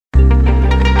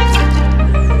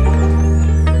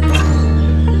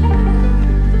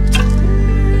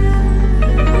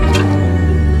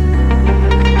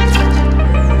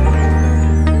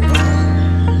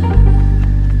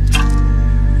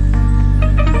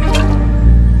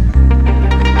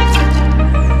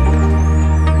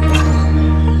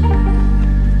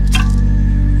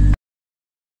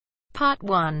Part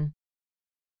 1.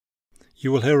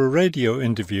 You will hear a radio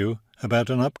interview about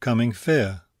an upcoming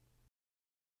fair.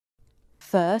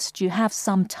 First, you have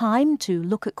some time to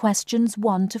look at questions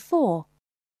 1 to 4.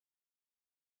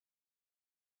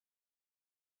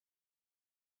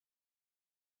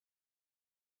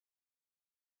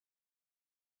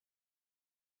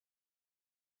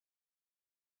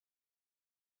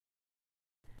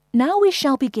 Now we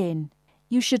shall begin.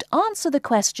 You should answer the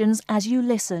questions as you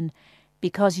listen,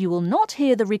 because you will not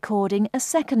hear the recording a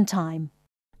second time.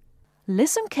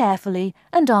 Listen carefully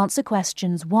and answer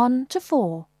questions 1 to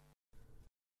 4.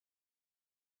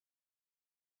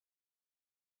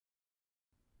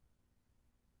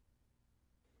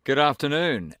 Good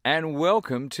afternoon and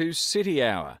welcome to City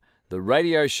Hour, the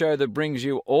radio show that brings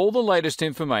you all the latest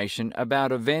information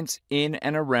about events in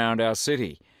and around our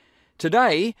city.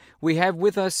 Today we have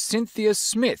with us Cynthia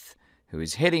Smith, who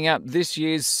is heading up this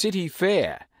year's City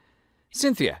Fair.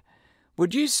 Cynthia,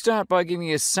 would you start by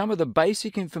giving us some of the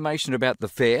basic information about the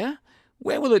fair?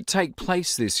 Where will it take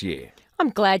place this year? I'm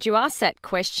glad you asked that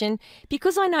question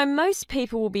because I know most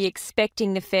people will be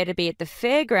expecting the fair to be at the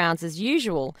fairgrounds as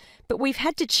usual, but we've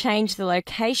had to change the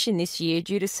location this year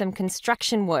due to some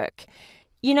construction work.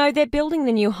 You know, they're building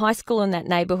the new high school in that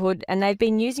neighbourhood and they've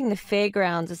been using the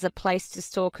fairgrounds as a place to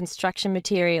store construction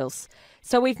materials.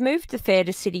 So we've moved the fair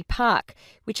to City Park,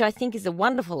 which I think is a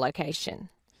wonderful location.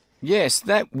 Yes,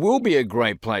 that will be a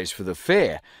great place for the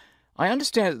fair. I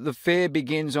understand that the fair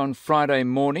begins on Friday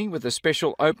morning with a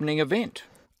special opening event.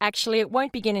 Actually, it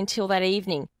won't begin until that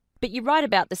evening, but you're right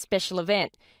about the special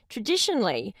event.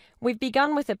 Traditionally, we've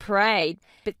begun with a parade,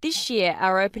 but this year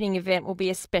our opening event will be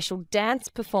a special dance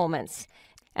performance.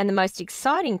 And the most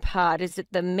exciting part is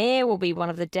that the mayor will be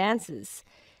one of the dancers.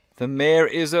 The mayor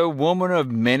is a woman of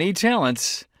many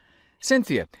talents.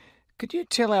 Cynthia, could you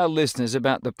tell our listeners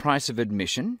about the price of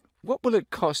admission? What will it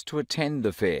cost to attend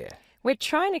the fair? We're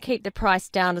trying to keep the price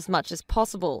down as much as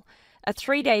possible. A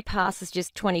 3-day pass is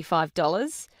just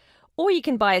 $25, or you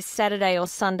can buy a Saturday or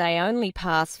Sunday only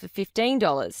pass for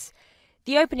 $15.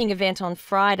 The opening event on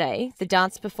Friday, the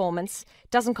dance performance,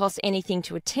 doesn't cost anything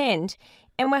to attend,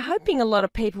 and we're hoping a lot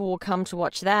of people will come to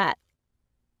watch that.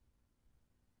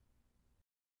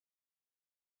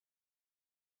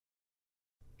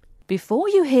 Before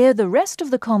you hear the rest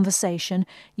of the conversation,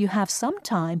 you have some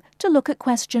time to look at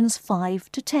questions 5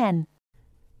 to 10.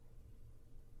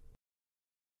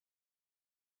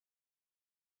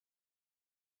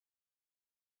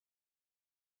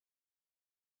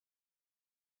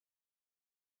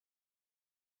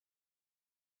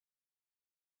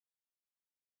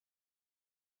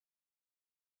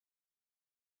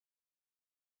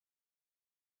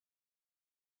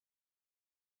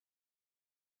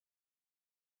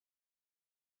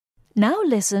 Now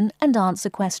listen and answer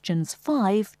questions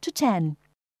 5 to 10.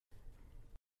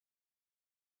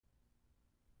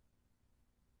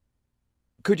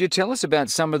 Could you tell us about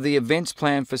some of the events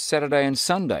planned for Saturday and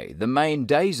Sunday, the main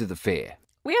days of the fair?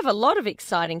 We have a lot of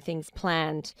exciting things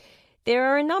planned. There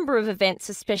are a number of events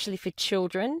especially for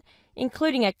children,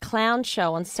 including a clown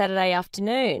show on Saturday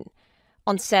afternoon.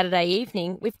 On Saturday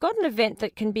evening, we've got an event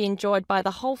that can be enjoyed by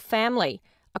the whole family,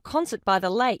 a concert by the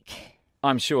lake.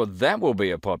 I'm sure that will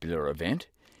be a popular event.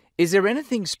 Is there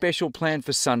anything special planned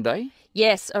for Sunday?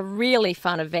 Yes, a really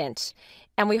fun event,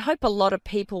 and we hope a lot of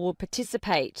people will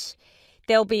participate.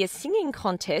 There'll be a singing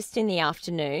contest in the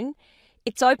afternoon.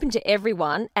 It's open to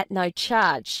everyone at no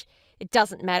charge. It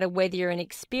doesn't matter whether you're an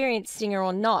experienced singer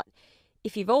or not.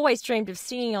 If you've always dreamed of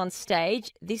singing on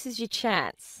stage, this is your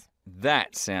chance.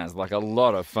 That sounds like a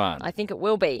lot of fun. I think it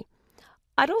will be.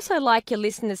 I'd also like your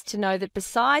listeners to know that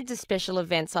besides the special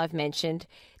events I've mentioned,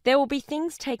 there will be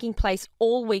things taking place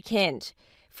all weekend.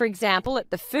 For example,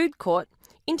 at the food court,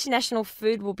 international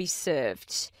food will be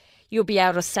served. You'll be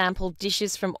able to sample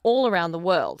dishes from all around the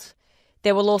world.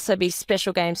 There will also be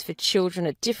special games for children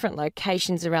at different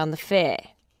locations around the fair.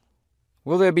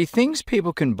 Will there be things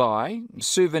people can buy,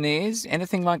 souvenirs,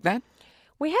 anything like that?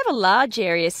 We have a large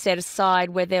area set aside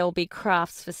where there will be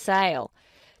crafts for sale.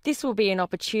 This will be an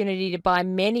opportunity to buy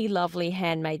many lovely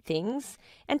handmade things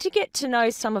and to get to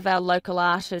know some of our local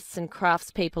artists and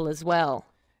craftspeople as well.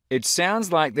 It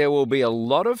sounds like there will be a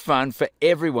lot of fun for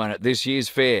everyone at this year's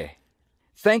fair.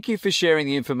 Thank you for sharing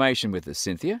the information with us,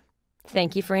 Cynthia.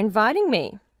 Thank you for inviting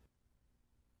me.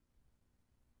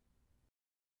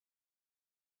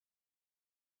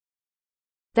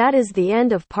 That is the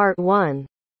end of part 1.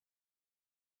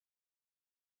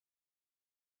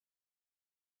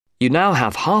 You now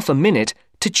have half a minute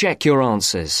to check your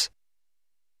answers.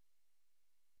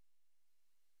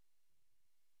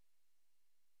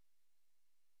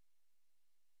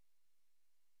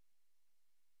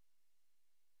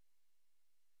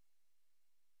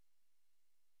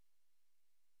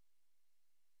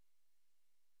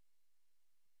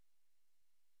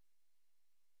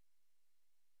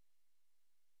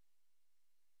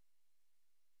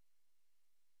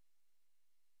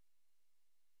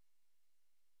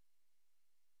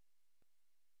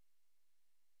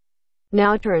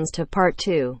 Now turns to Part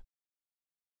 2.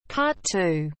 Part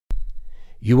 2.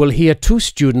 You will hear two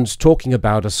students talking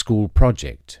about a school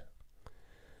project.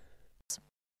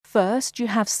 First, you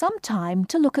have some time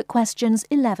to look at questions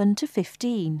 11 to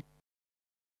 15.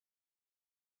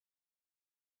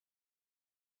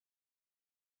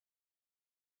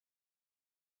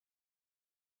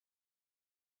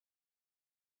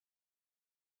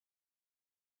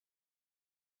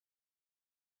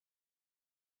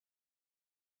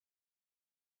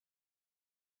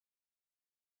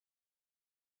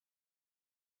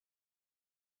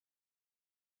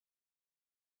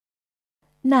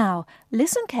 Now,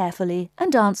 listen carefully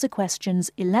and answer questions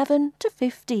 11 to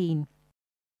 15.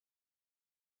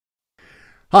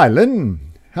 Hi,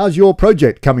 Lynn. How's your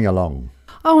project coming along?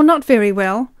 Oh, not very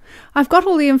well. I've got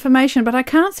all the information, but I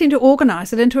can't seem to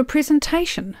organise it into a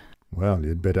presentation. Well,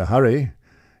 you'd better hurry.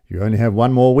 You only have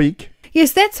one more week.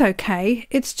 Yes, that's okay.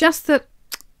 It's just that...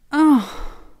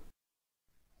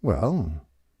 Well,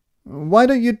 why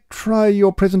don't you try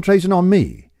your presentation on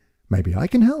me? Maybe I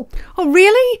can help. Oh,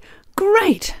 really?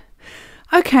 Great!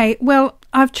 OK, well,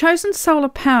 I've chosen solar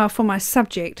power for my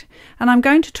subject, and I'm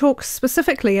going to talk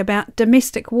specifically about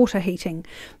domestic water heating.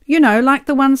 You know, like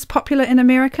the ones popular in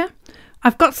America.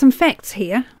 I've got some facts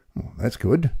here. Oh, that's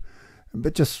good.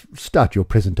 But just start your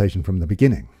presentation from the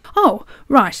beginning. Oh,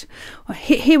 right. Well,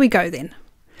 here we go then.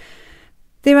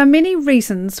 There are many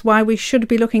reasons why we should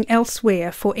be looking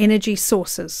elsewhere for energy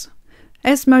sources.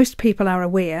 As most people are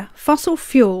aware, fossil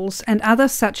fuels and other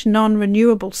such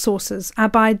non-renewable sources are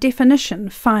by definition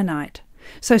finite,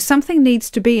 so something needs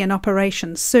to be in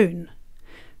operation soon.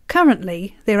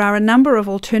 Currently, there are a number of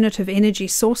alternative energy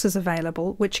sources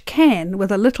available which can,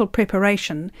 with a little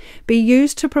preparation, be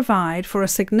used to provide for a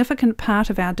significant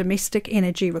part of our domestic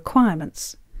energy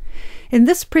requirements. In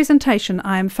this presentation,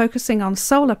 I am focusing on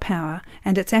solar power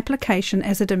and its application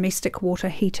as a domestic water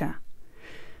heater.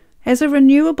 As a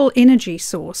renewable energy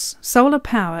source, solar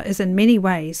power is in many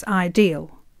ways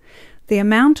ideal. The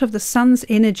amount of the sun's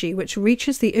energy which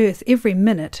reaches the earth every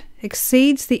minute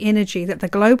exceeds the energy that the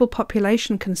global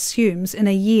population consumes in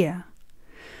a year.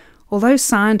 Although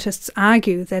scientists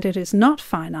argue that it is not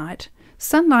finite,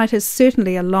 sunlight is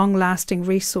certainly a long-lasting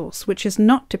resource which is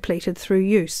not depleted through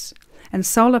use, and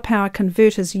solar power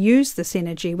converters use this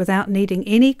energy without needing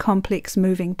any complex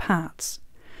moving parts.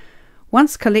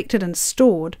 Once collected and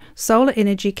stored, solar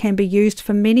energy can be used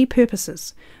for many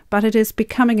purposes, but it is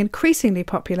becoming increasingly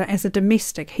popular as a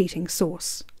domestic heating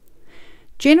source.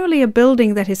 Generally, a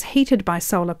building that is heated by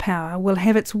solar power will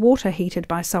have its water heated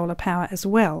by solar power as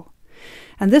well,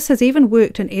 and this has even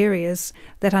worked in areas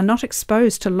that are not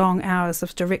exposed to long hours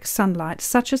of direct sunlight,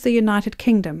 such as the United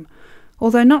Kingdom,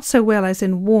 although not so well as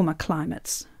in warmer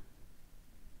climates.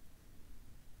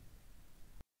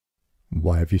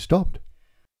 Why have you stopped?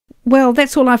 Well,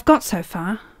 that's all I've got so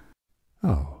far.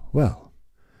 Oh, well.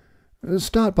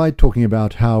 Start by talking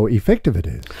about how effective it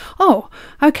is. Oh,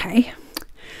 OK.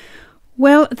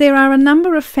 Well, there are a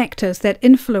number of factors that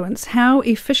influence how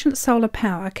efficient solar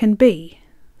power can be.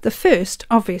 The first,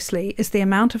 obviously, is the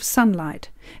amount of sunlight,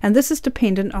 and this is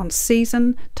dependent on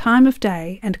season, time of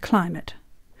day and climate.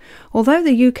 Although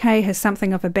the UK has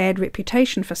something of a bad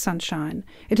reputation for sunshine,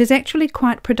 it is actually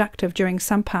quite productive during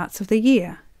some parts of the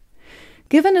year.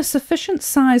 Given a sufficient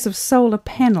size of solar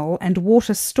panel and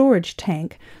water storage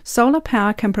tank, solar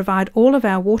power can provide all of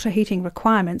our water heating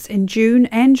requirements in June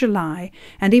and July,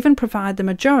 and even provide the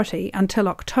majority until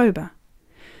October.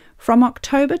 From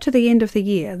October to the end of the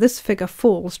year, this figure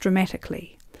falls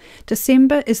dramatically.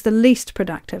 December is the least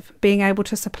productive, being able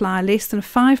to supply less than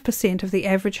 5% of the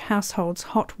average household's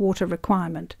hot water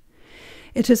requirement.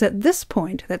 It is at this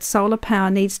point that solar power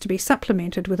needs to be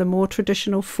supplemented with a more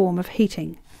traditional form of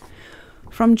heating.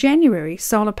 From January,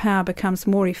 solar power becomes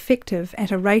more effective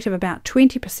at a rate of about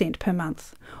 20% per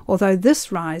month, although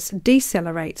this rise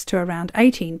decelerates to around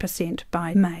 18%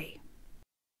 by May.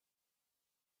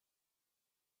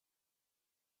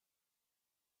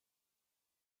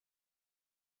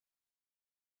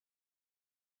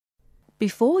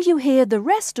 Before you hear the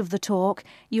rest of the talk,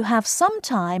 you have some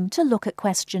time to look at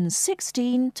questions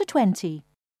 16 to 20.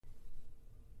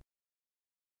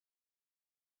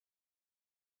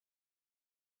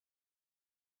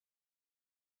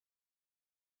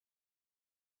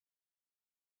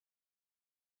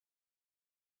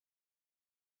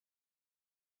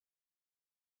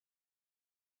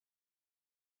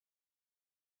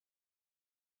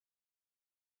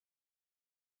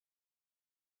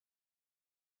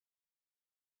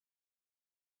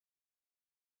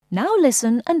 Now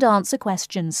listen and answer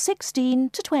questions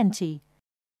 16 to 20.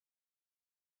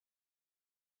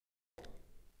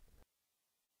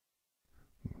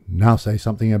 Now say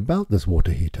something about this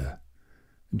water heater.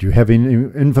 Do you have any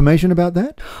information about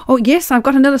that? Oh, yes, I've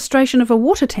got an illustration of a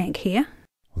water tank here.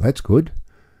 Well, that's good,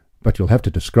 but you'll have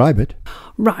to describe it.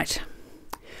 Right.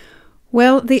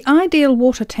 Well, the ideal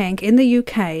water tank in the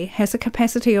UK has a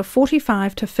capacity of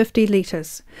 45 to 50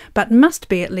 litres, but must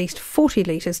be at least 40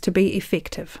 litres to be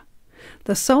effective.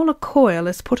 The solar coil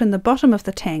is put in the bottom of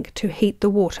the tank to heat the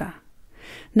water.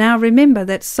 Now remember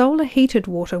that solar heated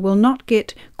water will not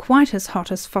get quite as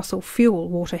hot as fossil fuel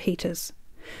water heaters.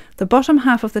 The bottom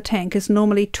half of the tank is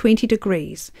normally 20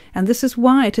 degrees, and this is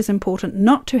why it is important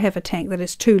not to have a tank that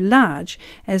is too large,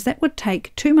 as that would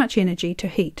take too much energy to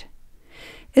heat.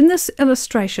 In this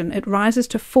illustration, it rises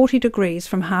to 40 degrees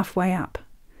from halfway up.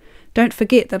 Don't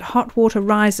forget that hot water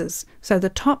rises, so the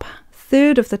top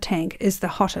third of the tank is the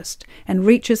hottest and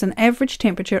reaches an average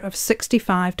temperature of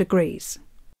 65 degrees.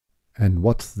 And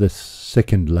what's this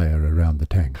second layer around the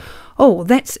tank? Oh,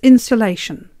 that's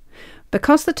insulation.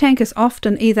 Because the tank is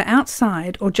often either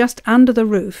outside or just under the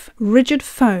roof, rigid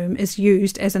foam is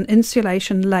used as an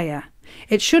insulation layer.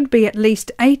 It should be at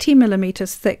least 80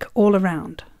 millimetres thick all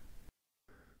around.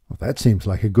 Well, that seems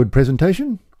like a good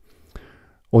presentation.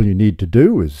 All you need to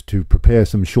do is to prepare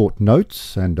some short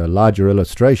notes and a larger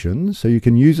illustration so you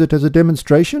can use it as a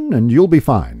demonstration and you'll be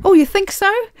fine. Oh, you think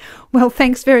so? Well,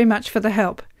 thanks very much for the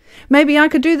help. Maybe I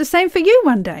could do the same for you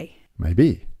one day.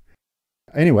 Maybe.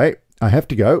 Anyway, I have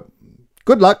to go.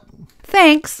 Good luck.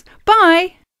 Thanks.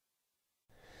 Bye.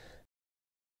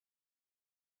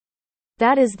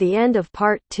 That is the end of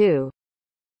part 2.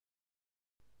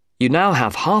 You now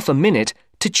have half a minute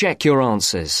to check your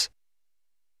answers.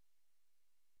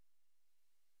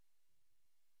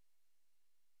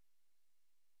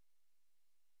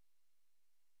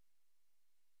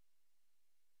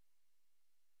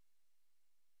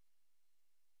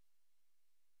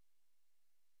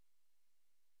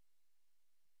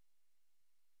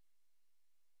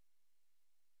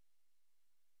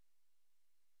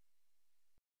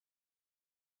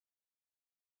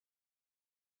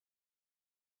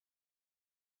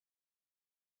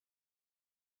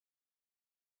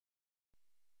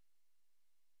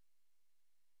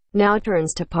 Now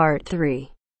turns to part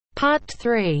 3. Part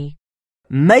 3.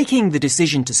 Making the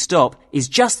decision to stop is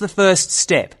just the first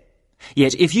step.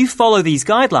 Yet if you follow these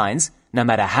guidelines, no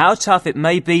matter how tough it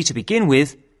may be to begin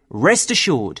with, rest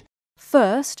assured.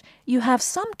 First, you have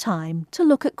some time to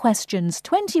look at questions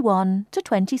 21 to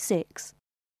 26.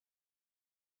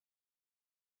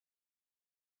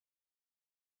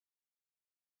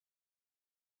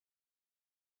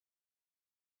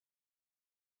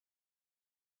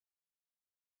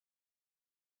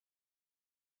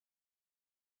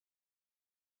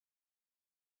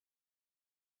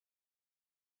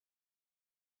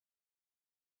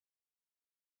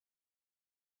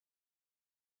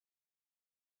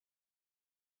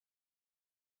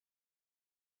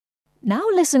 Now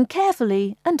listen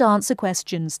carefully and answer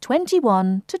questions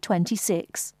 21 to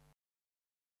 26.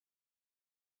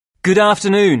 Good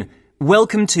afternoon.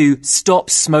 Welcome to Stop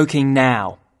Smoking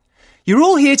Now. You're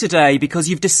all here today because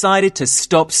you've decided to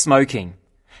stop smoking.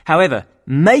 However,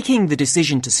 making the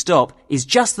decision to stop is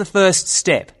just the first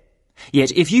step.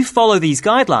 Yet if you follow these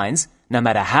guidelines, no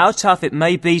matter how tough it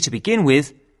may be to begin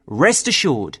with, rest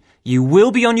assured you will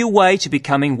be on your way to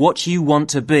becoming what you want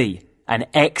to be, an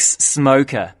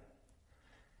ex-smoker.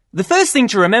 The first thing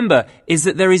to remember is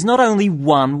that there is not only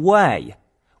one way.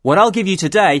 What I'll give you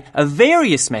today are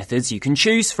various methods you can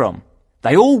choose from.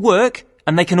 They all work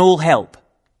and they can all help.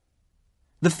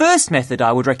 The first method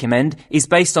I would recommend is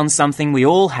based on something we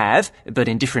all have, but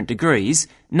in different degrees,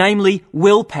 namely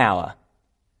willpower.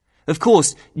 Of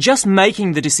course, just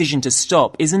making the decision to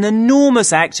stop is an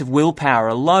enormous act of willpower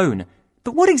alone.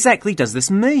 But what exactly does this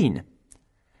mean?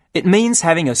 It means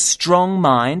having a strong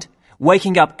mind,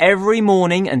 waking up every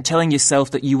morning and telling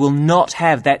yourself that you will not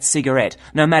have that cigarette,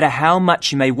 no matter how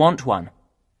much you may want one.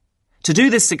 To do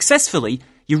this successfully,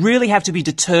 you really have to be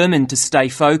determined to stay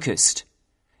focused.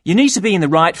 You need to be in the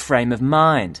right frame of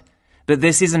mind. But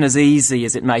this isn't as easy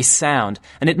as it may sound,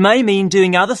 and it may mean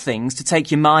doing other things to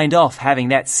take your mind off having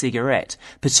that cigarette,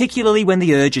 particularly when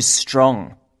the urge is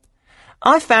strong.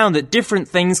 I found that different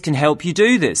things can help you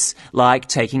do this, like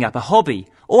taking up a hobby,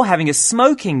 or having a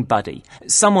smoking buddy,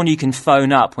 someone you can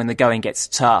phone up when the going gets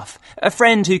tough, a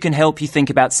friend who can help you think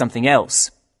about something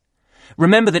else.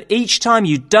 Remember that each time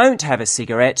you don't have a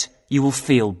cigarette, you will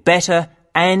feel better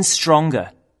and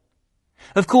stronger.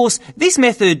 Of course, this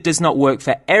method does not work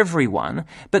for everyone,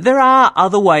 but there are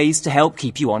other ways to help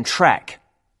keep you on track.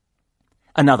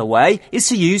 Another way is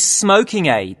to use smoking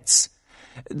aids.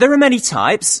 There are many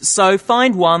types, so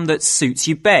find one that suits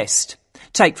you best.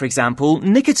 Take, for example,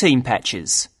 nicotine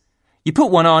patches. You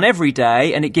put one on every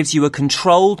day and it gives you a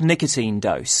controlled nicotine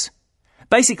dose.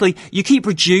 Basically, you keep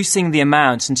reducing the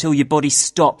amount until your body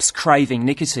stops craving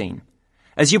nicotine.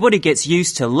 As your body gets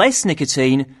used to less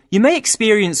nicotine, you may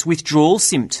experience withdrawal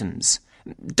symptoms.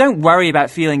 Don't worry about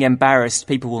feeling embarrassed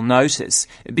people will notice,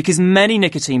 because many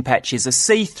nicotine patches are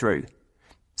see-through.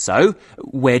 So,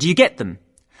 where do you get them?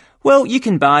 Well, you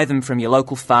can buy them from your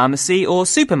local pharmacy or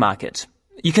supermarket.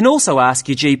 You can also ask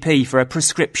your GP for a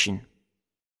prescription.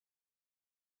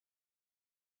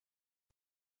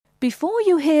 Before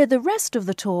you hear the rest of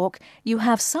the talk, you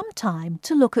have some time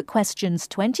to look at questions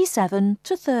 27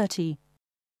 to 30.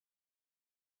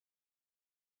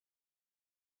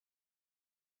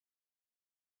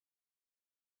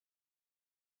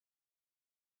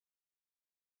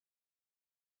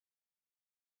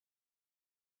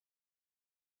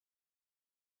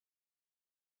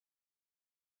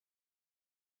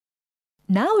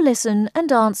 Now listen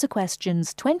and answer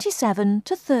questions 27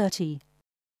 to 30.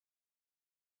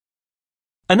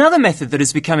 Another method that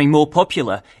is becoming more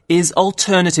popular is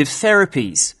alternative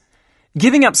therapies.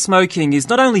 Giving up smoking is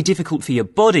not only difficult for your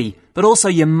body, but also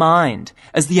your mind,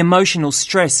 as the emotional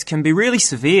stress can be really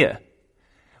severe.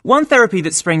 One therapy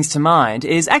that springs to mind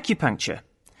is acupuncture.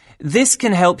 This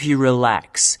can help you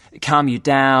relax, calm you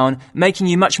down, making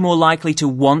you much more likely to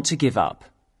want to give up.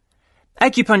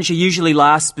 Acupuncture usually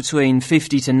lasts between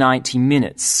 50 to 90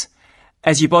 minutes.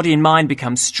 As your body and mind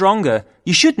become stronger,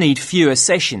 you should need fewer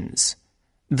sessions.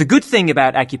 The good thing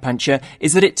about acupuncture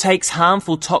is that it takes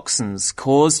harmful toxins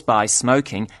caused by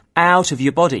smoking out of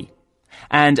your body.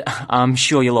 And I'm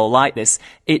sure you'll all like this,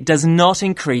 it does not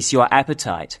increase your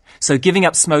appetite. So giving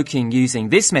up smoking using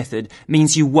this method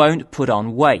means you won't put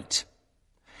on weight.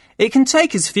 It can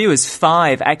take as few as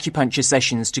 5 acupuncture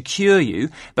sessions to cure you,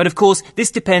 but of course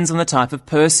this depends on the type of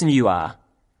person you are.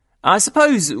 I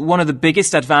suppose one of the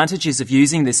biggest advantages of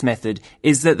using this method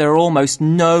is that there are almost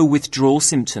no withdrawal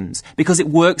symptoms because it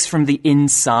works from the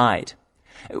inside.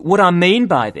 What I mean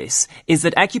by this is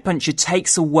that acupuncture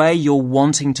takes away your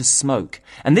wanting to smoke,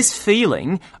 and this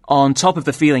feeling, on top of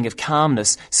the feeling of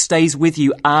calmness, stays with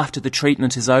you after the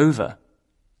treatment is over.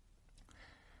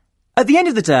 At the end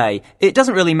of the day, it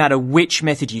doesn't really matter which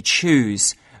method you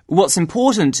choose. What's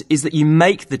important is that you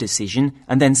make the decision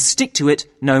and then stick to it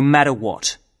no matter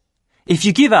what. If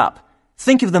you give up,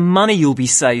 think of the money you'll be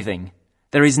saving.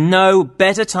 There is no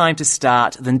better time to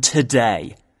start than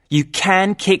today. You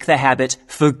can kick the habit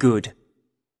for good.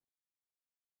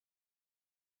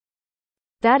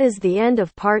 That is the end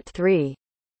of part 3.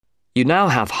 You now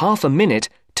have half a minute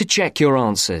to check your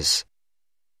answers.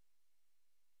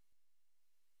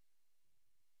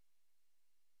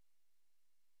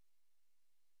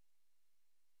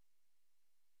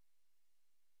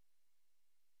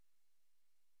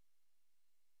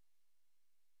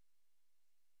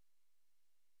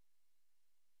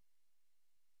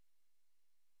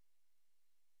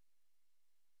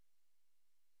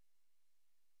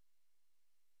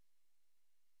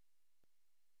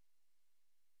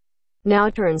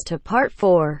 Now turns to part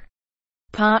 4.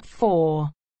 Part 4.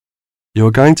 You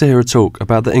are going to hear a talk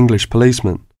about the English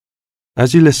policeman.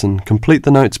 As you listen, complete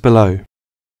the notes below.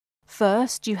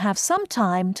 First, you have some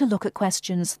time to look at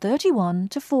questions 31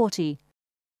 to 40.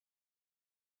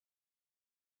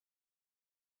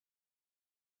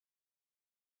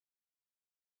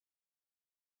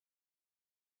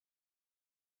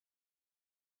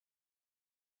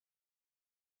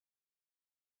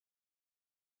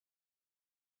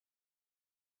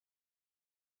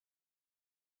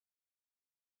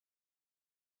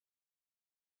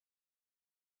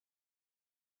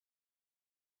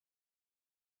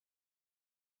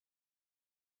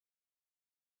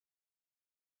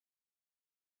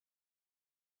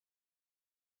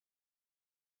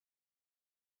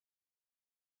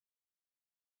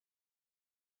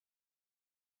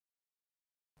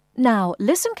 Now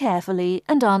listen carefully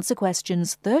and answer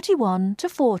questions 31 to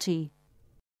 40.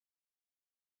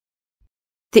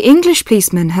 The English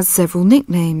policeman has several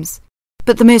nicknames,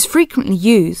 but the most frequently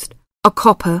used are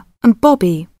copper and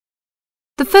bobby.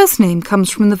 The first name comes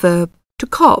from the verb to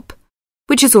cop,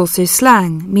 which is also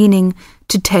slang, meaning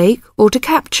to take or to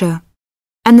capture,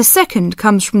 and the second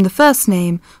comes from the first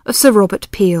name of Sir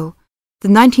Robert Peel, the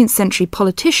 19th century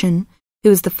politician who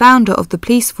was the founder of the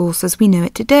police force as we know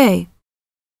it today.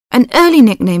 An early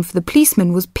nickname for the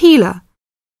policeman was Peeler,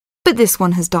 but this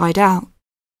one has died out.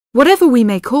 Whatever we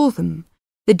may call them,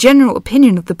 the general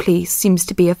opinion of the police seems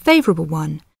to be a favourable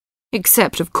one,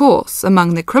 except, of course,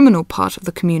 among the criminal part of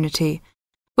the community,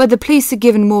 where the police are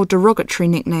given more derogatory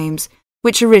nicknames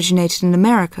which originated in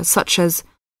America, such as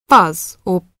Fuzz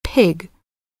or Pig.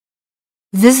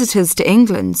 Visitors to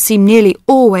England seem nearly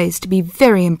always to be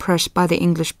very impressed by the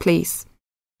English police.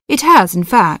 It has, in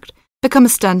fact, become a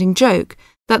standing joke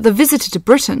that the visitor to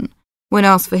Britain, when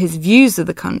asked for his views of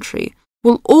the country,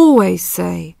 will always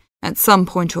say, at some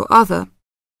point or other,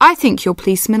 "I think your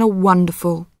policemen are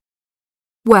wonderful."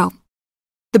 Well,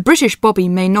 the British Bobby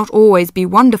may not always be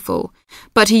wonderful,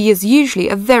 but he is usually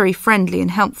a very friendly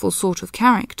and helpful sort of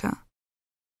character.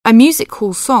 A music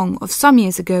hall song of some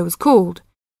years ago was called,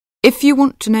 "If you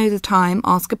want to know the time,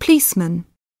 ask a policeman."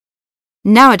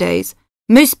 Nowadays,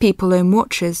 most people own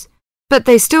watches, but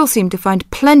they still seem to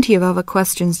find plenty of other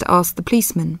questions to ask the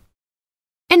policeman.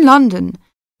 In London,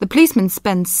 the policemen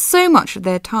spend so much of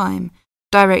their time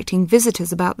directing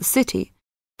visitors about the city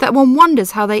that one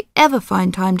wonders how they ever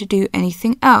find time to do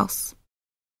anything else.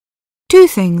 Two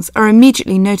things are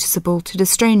immediately noticeable to the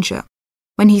stranger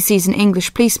when he sees an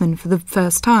English policeman for the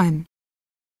first time.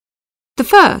 The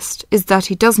first is that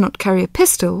he does not carry a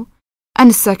pistol, and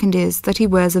the second is that he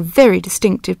wears a very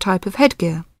distinctive type of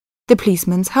headgear, the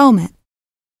policeman's helmet.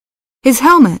 His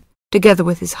helmet, together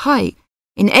with his height,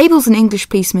 enables an English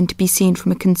policeman to be seen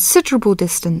from a considerable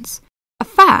distance, a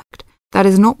fact that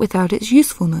is not without its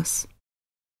usefulness.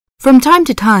 From time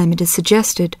to time it is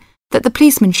suggested that the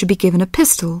policeman should be given a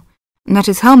pistol, and that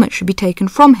his helmet should be taken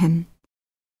from him.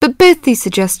 But both these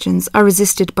suggestions are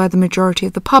resisted by the majority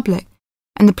of the public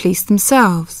and the police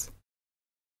themselves.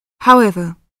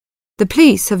 However, the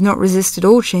police have not resisted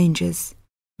all changes.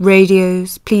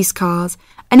 Radios, police cars,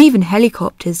 and even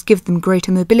helicopters give them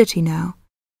greater mobility now.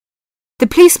 The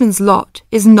policeman's lot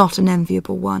is not an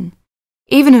enviable one,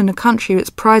 even in a country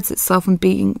which prides itself on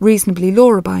being reasonably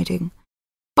law-abiding.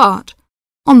 But,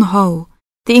 on the whole,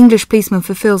 the English policeman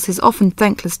fulfills his often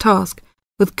thankless task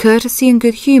with courtesy and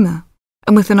good humour,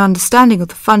 and with an understanding of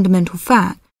the fundamental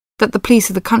fact that the police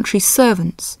are the country's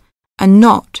servants, and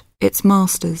not its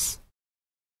masters.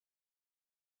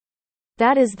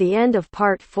 That is the end of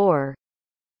part 4.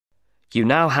 You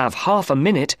now have half a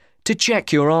minute to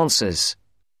check your answers.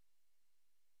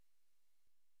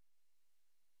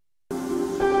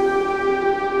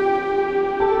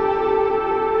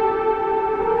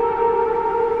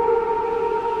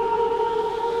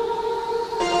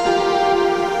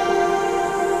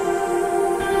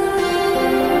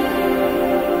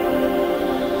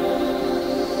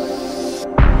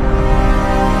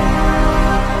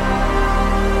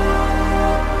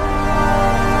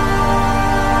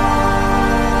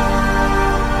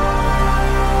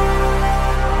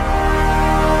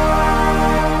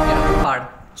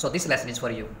 So this lesson is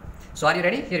for you. So are you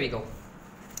ready? Here we go.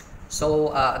 So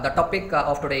the topic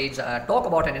of today is talk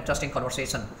about an interesting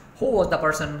conversation. Who was the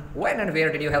person? When and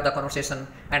where did you have the conversation?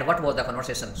 And what was the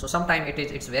conversation? So sometimes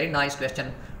it's very nice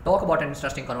question. Talk about an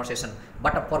interesting conversation.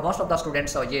 But for most of the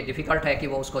students ये difficult है कि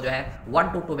वो उसको जो है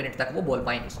 1 to 2 minutes तक वो बोल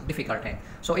पाएं. Difficult है.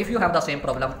 So if you have the same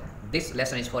problem, this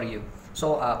lesson is for you.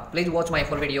 So please watch my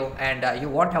full video, and you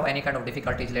won't have any kind of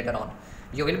difficulties later on.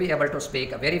 You will be able to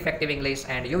speak very effective English,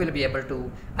 and you will be able to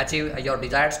achieve your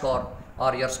desired score,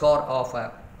 or your score of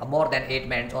more than 8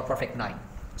 bands or perfect 9.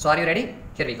 So are you ready?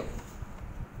 Here we go.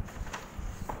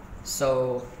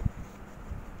 So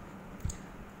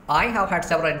I have had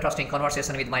several interesting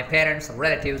conversations with my parents,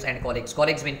 relatives and colleagues.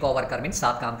 Colleagues mean co-worker, means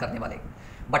साथ काम करने वाले.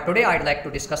 But today I'd like to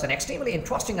discuss an extremely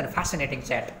interesting and fascinating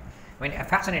chat. When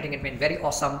fascinating, it means very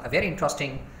awesome, a very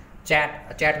interesting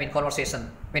chat mean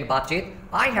conversation, mean बातचीत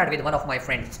I had with one of my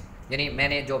friends. यानी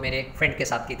मैंने जो मेरे friend के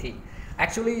साथ की थी.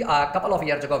 Actually, a couple of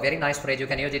years ago, very nice phrase, you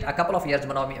can use it. A couple of years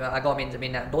ago means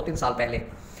 2-3 साल पहले.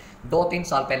 2-3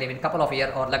 साल पहले mean couple of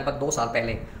years, और लगभग 2 साल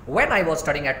पहले. When I was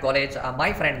studying at college,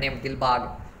 my friend named Dilbag,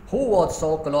 who was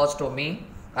so close to me.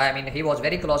 I mean, he was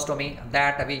very close to me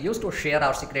that we used to share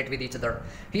our secret with each other.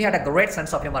 He had a great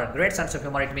sense of humor. Great sense of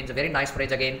humor, it means a very nice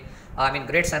phrase again. I mean,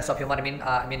 great sense of humor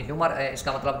I mean humor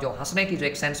इसका मतलब जो हंसने की जो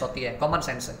एक sense होती है, common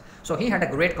sense. So he had a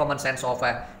great common sense of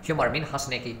humor, mean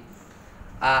हंसने की.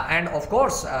 And of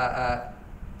course,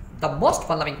 the most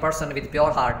fun-loving person with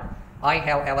pure heart I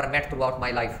have ever met throughout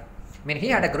my life. I mean, he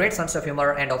had a great sense of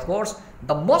humor, and of course,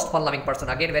 the most fun-loving person,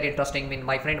 again very interesting. I mean,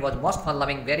 my friend was most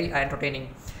fun-loving, very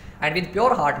entertaining. And with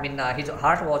pure heart, I mean his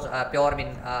heart was pure.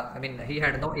 I mean he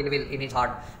had no ill will in his heart.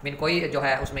 I mean कोई जो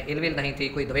है उसमें ill will नहीं थी,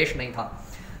 कोई द्वेष नहीं था.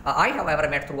 I have ever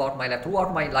met throughout my life.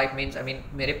 Throughout my life means I mean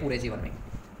मेरे पूरे जीवन में.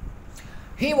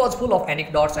 He was full of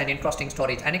anecdotes and interesting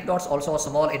stories. Anecdotes also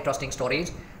small interesting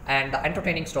stories and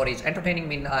entertaining stories. Entertaining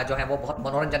mean जो है वो बहुत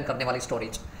मनोरंजन करने वाली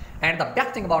stories. And the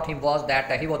best thing about him was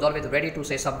that he was always ready to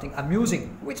say something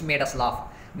amusing, which made us laugh.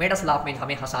 Made us laugh means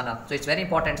हमें हंसाना. So it's very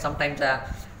important. Sometimes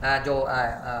जो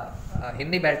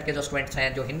Hindi belt के जो students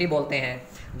हैं, जो हिंदी बोलते हैं,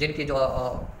 जिनकी जो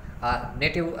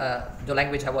नेटिव जो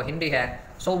लैंग्वेज है वो हिंदी है,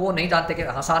 सो वो नहीं जानते कि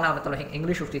हंसाना मतलब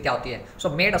इंग्लिश उसकी क्या होती है. So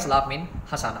made us laugh mean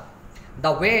हंसाना. The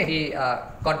way he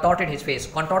कंटॉर्टेड his face,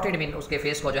 कंटॉर्टेड mean उसके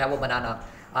फेस को जो है वो बनाना.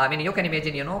 I mean you can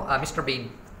imagine you know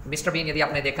mister been यदि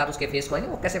आपने देखा तो उसके फेस को है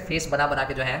वो कैसे फेस बना बना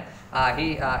के जो है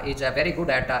he is very good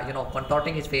at you know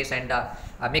कंटॉर्टिंग his face and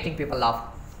making people laugh.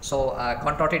 So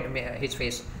कंटॉर्टेड his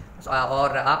face.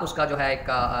 और आप उसका जो है एक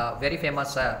very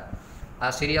famous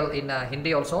serial in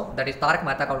Hindi also, that is Tarak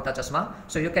Mehta का उल्टा चश्मा.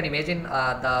 So you can imagine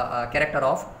the character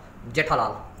of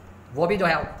Jethalal. वो भी जो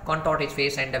है contort his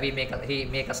face and he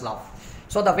make us laugh.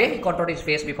 So the way he contort his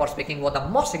face before speaking was the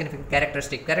most significant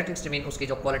characteristic. Characteristic mean उसकी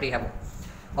जो quality है वो,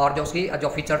 और जो उसकी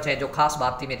जो features है, जो खास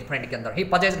बात थी मेरी friend के अंदर. He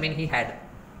possessed mean he had,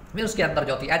 mean उसके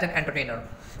अंदर जो थी as an entertainer,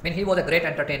 mean he was a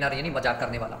great entertainer, यानी मजाक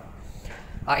करने वाला.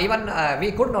 Even we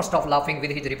could not stop laughing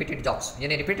with his repeated jokes.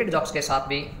 यानी repeated jokes के साथ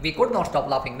भी we could not stop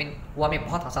laughing mean वो हमें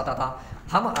बहुत हंसाता था,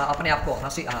 हम अपने आप को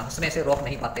हंसने से रोक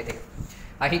नहीं पाते थे.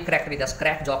 He cracked with us.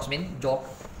 Crack jokes mean joke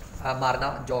मारना,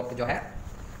 joke जो है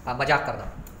मजाक करना.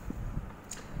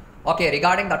 Okay,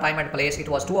 regarding the time and place, it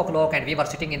was 2 o'clock and we were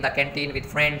sitting in the canteen with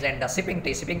friends and sipping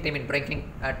tea mean drinking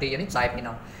tea यानी चाय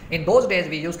पीना. In those days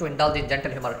we used to indulge in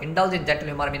gentle humor. Indulge in gentle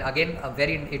humor mean again a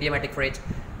very idiomatic phrase.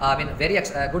 I mean very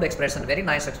good expression, very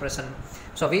nice expression.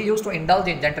 So we used to indulge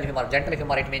in gentle humor. Gentle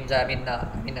humor it means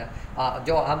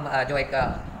जो हम जो एक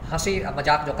हंसी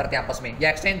मजाक जो करते हैं आपस में,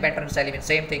 या exchange banter and silly mean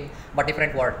same thing but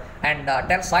different word. And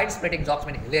tell side splitting jokes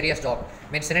mean hilarious joke,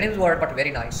 mean synonyms word but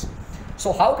very nice.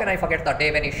 So how can I forget the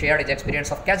day when he shared his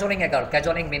experience of cajoling a girl.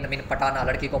 Cajoling mean patana,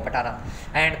 ladki ko patana,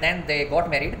 and then they got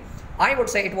married. I would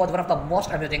say it was one of the most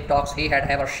amusing talks he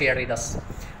had ever shared with us.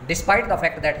 Despite the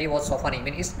fact that he was so funny,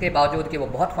 mean इसके बावजूद कि वो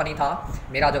बहुत funny था,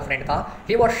 मेरा जो friend था,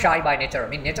 he was shy by nature.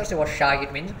 mean nature से वो shy,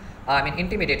 it means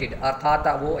intimidated, अर्थात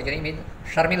वो यानी mean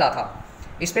शर्मिला था.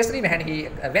 Especially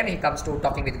when he comes to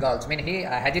talking with girls, mean he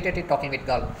hesitated talking with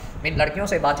girls. mean लड़कियों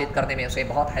से बातचीत करने में उसे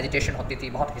बहुत hesitation होती थी,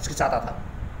 बहुत हिचकिचाता था.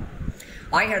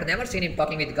 I had never seen him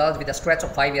talking with girls with a stretch of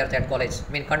 5 years at college.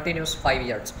 mean continuous 5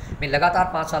 years. mean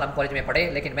लगातार 5 साल हम कॉलेज में पढ़े,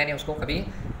 लेकिन मैंने उसको कभी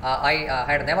I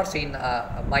had never seen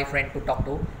my friend to talk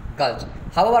to girls.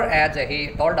 However, as he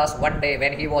told us one day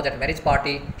when he was at marriage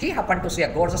party, he happened to see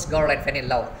a gorgeous girl and fell in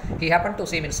love. He happened to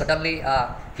see mean suddenly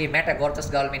he met a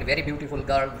gorgeous girl, mean very beautiful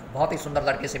girl, बहुत ही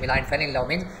सुंदर लड़के से मिला, and fell in love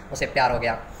means उसे प्यार हो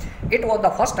गया. It was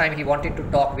the first time he wanted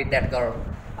to talk with that girl.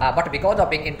 But because of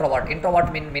being introvert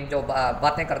mean जो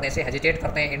बातें करने से hesitate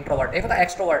करते हैं, introvert. एक होता है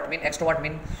extrovert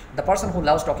mean the person who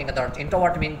loves talking to others.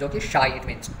 Introvert mean जो कि shy it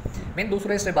mean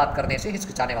दूसरे से बात करने से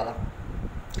हिचकिचाने वाला.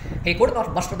 He could not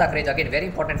muster the courage, again very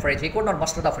important phrase. He could not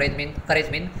muster the phrase mean courage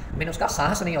mean उसका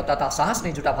साहस नहीं होता था, साहस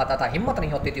नहीं जुटा पाता था, हिम्मत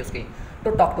नहीं होती थी उसकी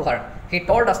to talk to her. He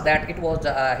told us that it was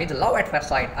his love at first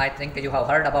sight. I think you have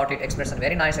heard about it expression,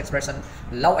 very nice expression.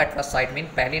 Love at first sight mean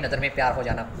पहली नज़र में प्यार हो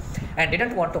जाना. And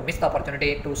didn't want to miss the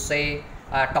opportunity to say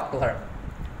talk to her,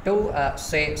 to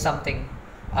say something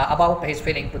about his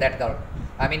feeling to that girl.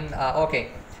 I mean okay.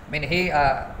 I mean he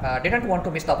didn't want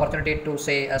to miss the opportunity to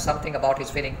say something about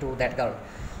his feeling to that girl.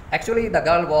 Actually, the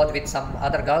girl was with some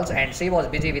other girls and she was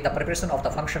busy with the preparation of the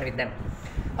function with them.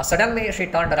 Suddenly she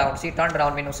turned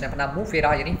around. mean उसने अपना मुंह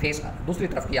फेरा यानी face दूसरी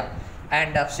तरफ किया.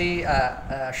 And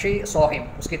she saw him.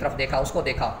 उसकी तरफ देखा, उसको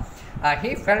देखा.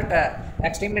 He felt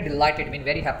extremely delighted, mean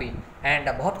very happy, and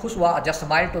बहुत खुश हुआ, just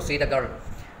smiled to see the girl,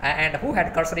 and who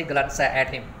had cursory glance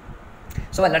at him.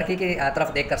 So लड़की की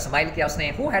तरफ देखकर smile किया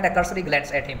उसने. Who had a cursory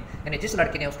glance at him, यानी जिस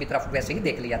लड़की ने उसकी तरफ वैसे ही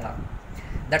देख लिया था.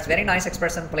 That's very nice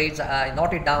expression. Please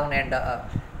note it down and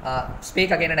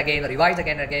speak again and again, revise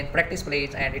again and again, practice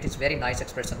please, and it is very nice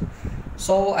expression.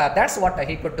 So that's what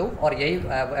he could do, और यही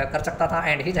कर सकता था.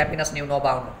 And his happiness knew no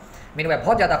bound. mean वह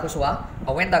बहुत ज़्यादा खुश हुआ.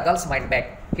 When the girl smiled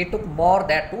back, he took more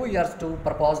than 2 years to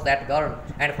propose that girl,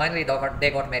 and finally they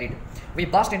got married. We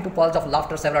burst into peals of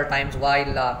laughter several times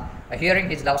while hearing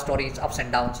his love stories, ups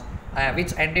and downs,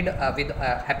 which ended with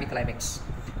a happy climax.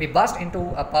 We burst into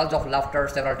peals of laughter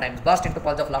several times. Burst into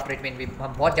peals of laughter it means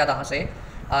हम बहुत ज़्यादा हंसे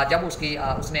जब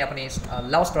उसने अपनी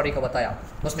love story को बताया,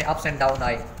 उसमें अप्स एंड डाउन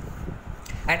आए.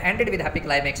 And ended with happy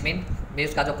climax mean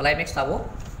उसका जो क्लाइमैक्स था वो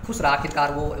खुश रहा.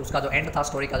 आखिरकार वो उसका जो एंड था,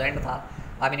 स्टोरी का जो एंड था,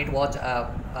 I mean it was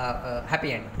happy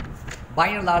and. By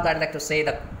and large, I'd like to say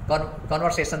the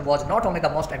conversation was not only the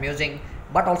most amusing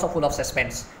but also full of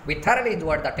suspense. We thoroughly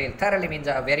enjoyed the tale. Thoroughly means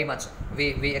very much.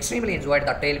 We extremely enjoyed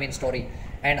the tale means story,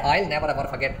 and I'll never ever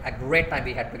forget a great time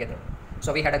we had together.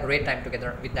 So we had a great time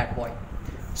together with that boy.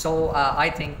 So I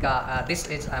think this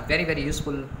is very very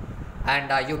useful,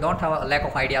 and you don't have a lack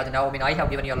of ideas now. I mean I have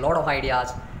given you a lot of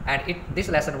ideas, and this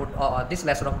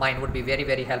lesson of mine would be very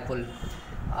very helpful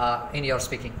in your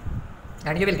speaking,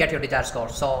 and you will get your desired score.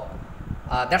 So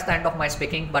That's the end of my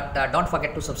speaking, but don't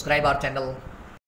forget to subscribe our channel,